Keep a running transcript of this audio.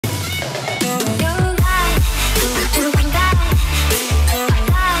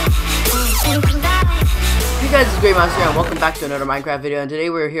Great Monster and welcome back to another Minecraft video, and today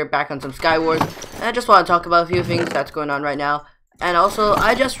we're here back on some Skywars, and I just want to talk about a few things that's going on right now. And also,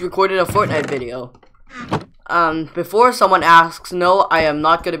 I just recorded a Fortnite video. Before someone asks, no, I am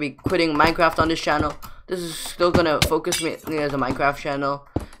not going to be quitting Minecraft on this channel. This is still going to focus me as a Minecraft channel.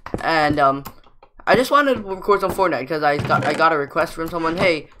 And I just wanted to record some Fortnite because I got a request from someone.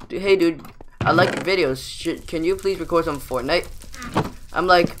 Hey dude, I like your videos. Can you please record some Fortnite? I'm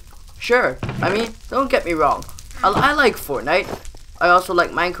like, sure. I mean, don't get me wrong. I like Fortnite. I also like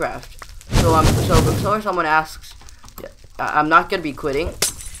Minecraft. So if someone asks, yeah, I'm not gonna be quitting.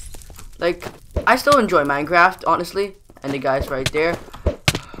 Like, I still enjoy Minecraft, honestly. And the guy's right there.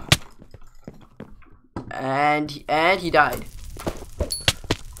 And he died.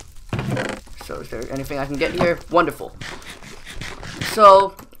 So is there anything I can get here? Wonderful.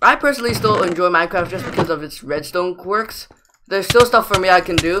 So I personally still enjoy Minecraft just because of its redstone quirks. There's still stuff for me I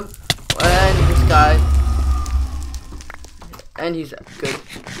can do. And this guy. And he's good.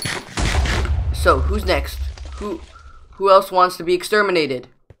 So, who's next? Who else wants to be exterminated?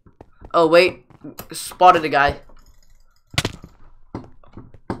 Oh, wait. Spotted a guy.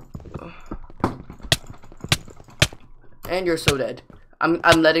 And you're so dead.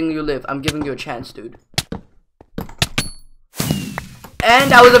 I'm letting you live. I'm giving you a chance, dude. And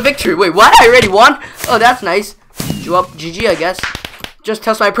that was a victory. Wait, what? I already won? Oh, that's nice. You up? GG, I guess. Just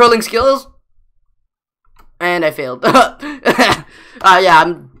test my pearling skills. And I failed.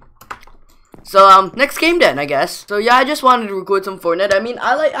 Yeah, So, next game then, I guess. So, yeah, I just wanted to record some Fortnite. I mean,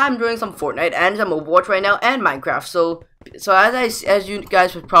 I'm doing some Fortnite and some Overwatch right now and Minecraft. So as you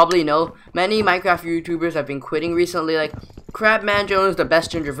guys would probably know, many Minecraft YouTubers have been quitting recently, like Crabman Jones, the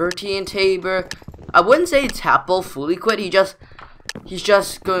best Gingerverty, and Tabor. I wouldn't say Tapple fully quit. He's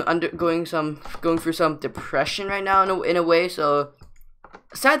just going through some depression right now in a way. So,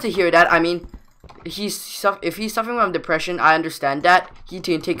 sad to hear that. I mean, if he's suffering from depression, I understand that. He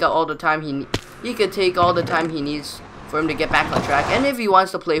can take out all the time he could take all the time he needs for him to get back on track. And if he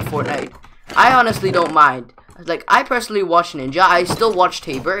wants to play Fortnite, I honestly don't mind. Like, I personally watch Ninja. I still watch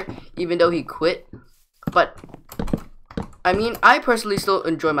Tabor, even though he quit. But I mean, I personally still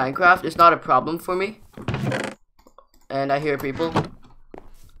enjoy Minecraft. It's not a problem for me. And I hear people.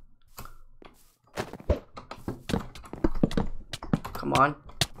 Come on.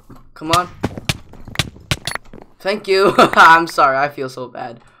 Come on. Thank you. I'm sorry, I feel so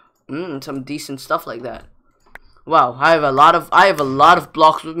bad. Some decent stuff like that. Wow, I have a lot of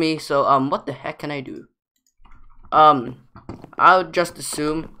blocks with me, so what the heck can I do? I would just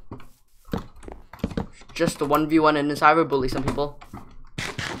assume just a 1v1 and cyberbully some people.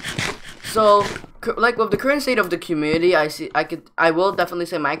 So, like with the current state of the community, I will definitely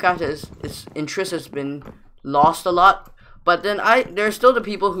say Minecraft its interest has been lost a lot. But then there's still the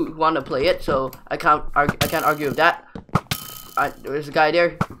people who want to play it, so I can't argue with that. There's a guy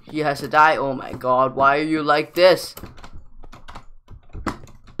there. He has to die. Oh my god, why are you like this?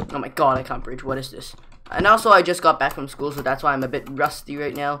 Oh my god, I can't bridge. What is this? And also, I just got back from school, so that's why I'm a bit rusty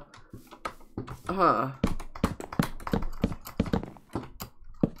right now.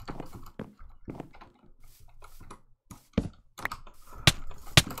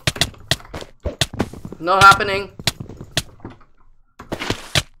 Not happening.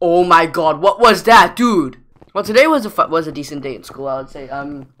 Oh my god, what was that, dude? Well, today was a decent day in school, I would say. I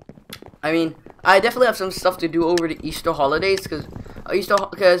mean, I definitely have some stuff to do over the Easter holidays,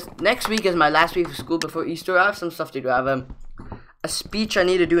 because next week is my last week of school before Easter. I have some stuff to do. I have a speech I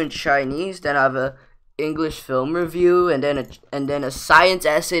need to do in Chinese, then I have a English film review, and then a science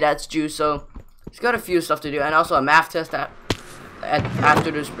essay that's due. So it's got a few stuff to do, and also a math test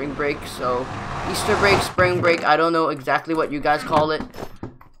after the spring break. So Easter break, spring break, I don't know exactly what you guys call it.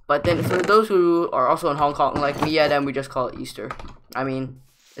 But then for those who are also in Hong Kong like me, yeah, then we just call it Easter. I mean,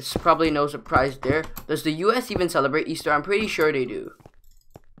 it's probably no surprise there. Does the US even celebrate Easter? I'm pretty sure they do.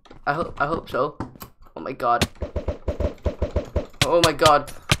 I hope so. Oh my god. Oh my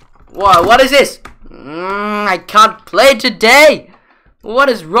god. Wow, what is this? I can't play today. What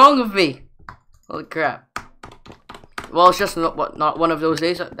is wrong with me? Holy crap. Well, it's just not one of those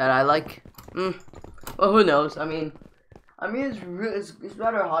days that I like. Well, who knows? I mean, it's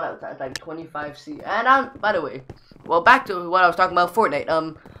rather hot outside, like 25 C. And by the way, well, back to what I was talking about, Fortnite.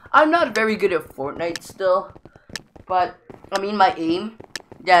 I'm not very good at Fortnite still, but I mean, my aim,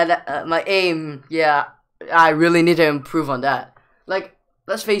 yeah, I really need to improve on that. Like,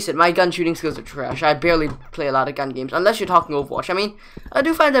 let's face it, my gun shooting skills are trash. I barely play a lot of gun games, unless you're talking Overwatch. I mean, I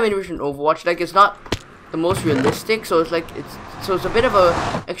do find that in Overwatch, like, it's not the most realistic, so it's like it's a bit of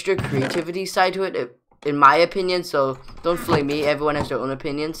a extra creativity side to it. In my opinion, so don't flame me. Everyone has their own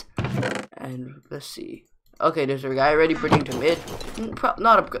opinions. And let's see. Okay, there's a guy already bridging to mid.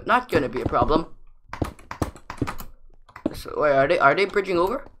 Not gonna be a problem. So, wait, are they bridging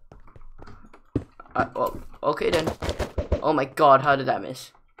over? Well, okay then. Oh my god, how did that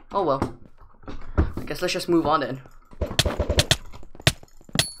miss? Oh well. I guess let's just move on then.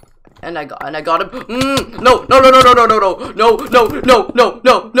 And I got him. No.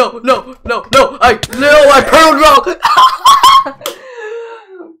 I pearled wrong.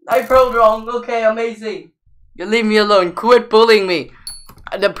 I pearled wrong. Okay, amazing. You leave me alone. Quit bullying me.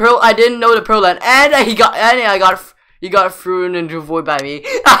 The pearl. I didn't know the pearl land, and he got thrown into a void by me.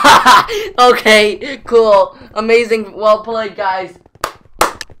 Okay, cool, amazing, well played, guys.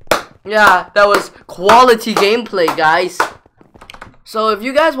 Yeah, that was quality gameplay, guys. So if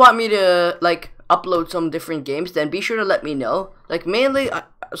you guys want me to like upload some different games, then be sure to let me know. Like mainly,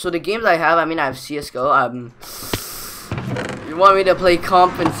 so the games I have, I have CS:GO. You want me to play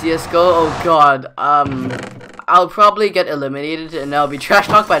comp in CS:GO? Oh god. I'll probably get eliminated and I'll be trash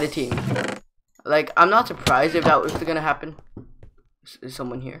talked by the team. Like, I'm not surprised if that was gonna happen. Is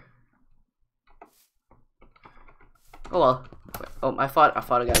someone here? Oh well. Wait, oh, I thought a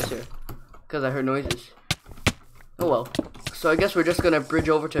guy was here because I heard noises. Oh well. So I guess we're just gonna bridge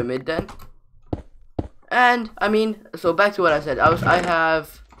over to mid then. And so back to what I said. I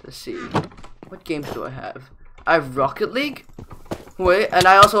have, let's see, what games do I have? I have Rocket League. Wait, and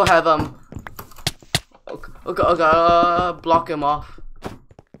I also have okay, block him off.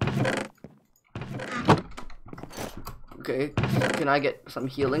 Okay, can I get some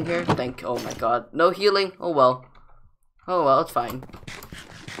healing here? Oh my god, no healing. Oh well, it's fine.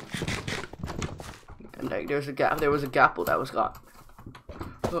 And like, there was a gap that was got.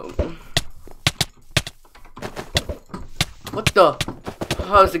 Oh. What the?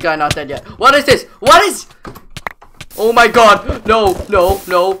 How is the guy not dead yet? What is this? What is? Oh my god! No!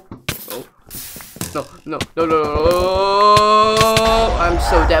 I'm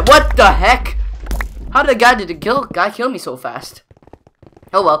so dead. What the heck? How did the guy kill me so fast?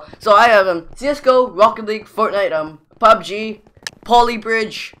 Oh well. So I have CS:GO, Rocket League, Fortnite, PUBG,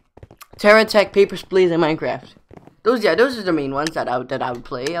 Polybridge, Terra Tech, Papers, Please, and Minecraft. Those are the main ones that I would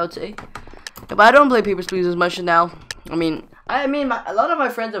play, I would say. But I don't play Papers, Please as much now. A lot of my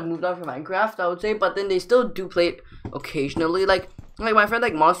friends have moved on from Minecraft, I would say, but then they still do play it occasionally. Like my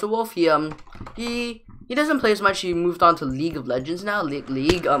friend Monster Wolf, he doesn't play as much. He moved on to League of Legends now.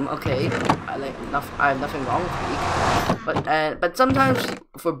 League. Okay, I have nothing wrong with League, but sometimes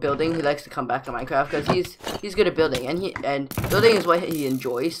for building, he likes to come back to Minecraft because he's good at building, and building is what he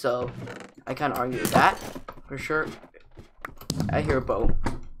enjoys. So I can't argue with that for sure. I hear a bow.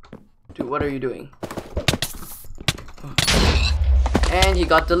 Dude, what are you doing? And he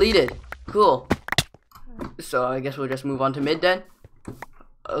got deleted. Cool. So I guess we'll just move on to mid then.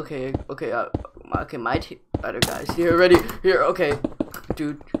 Okay, my other guys here already. Here, okay.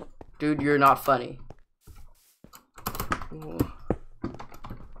 Dude, you're not funny.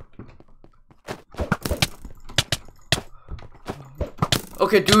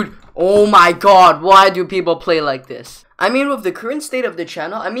 Okay, dude. Oh my god, why do people play like this? With the current state of the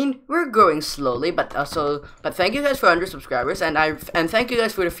channel, we're growing slowly, but thank you guys for 100 subscribers, and thank you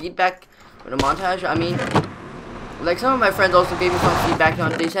guys for the feedback for the montage. Like some of my friends also gave me some feedback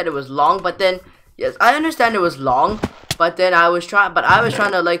on it. They said it was long, but then yes, I understand it was long, but then I was trying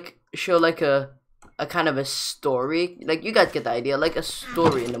to like show like a kind of a story. Like you guys get the idea, like a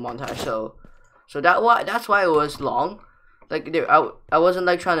story in the montage. So that's why it was long. Like I wasn't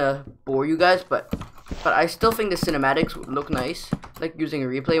like trying to bore you guys, but I still think the cinematics look nice, like using a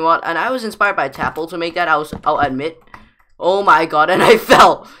replay mod. And I was inspired by Tapple to make that. I'll admit. Oh my god, and I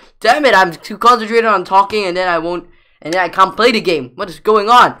fell. Damn it, I'm too concentrated on talking, and then I can't play the game. What is going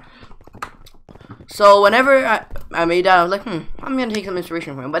on? So whenever I made that, I was like, I'm gonna take some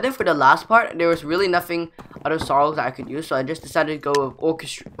inspiration from him. But then for the last part, there was really nothing other songs that I could use, so I just decided to go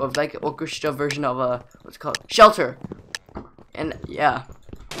with like an orchestra version of what's it called? Shelter. And yeah.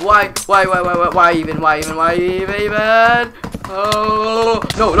 Why even? Oh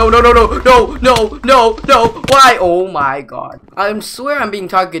no, why? Oh my god, I swear I'm being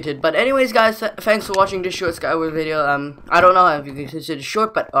targeted. But anyways guys, thanks for watching this short Skywars video. I don't know if you can consider it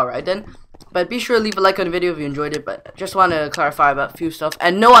short, but alright then. But be sure to leave a like on the video if you enjoyed it. But just want to clarify about a few stuff.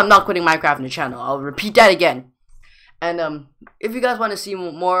 And no, I'm not quitting Minecraft in the channel. I'll repeat that again. And if you guys want to see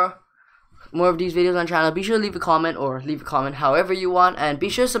more of these videos on the channel, be sure to leave a comment however you want, and be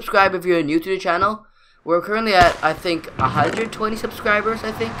sure to subscribe if you're new to the channel. We're currently at, I think, 120 subscribers,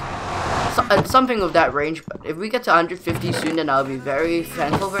 I think, something of that range. But if we get to 150 soon, then I'll be very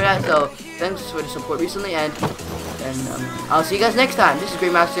thankful for that. So thanks for the support recently, and I'll see you guys next time. This is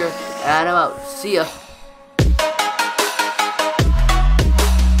Great Master, and I'm out. See ya.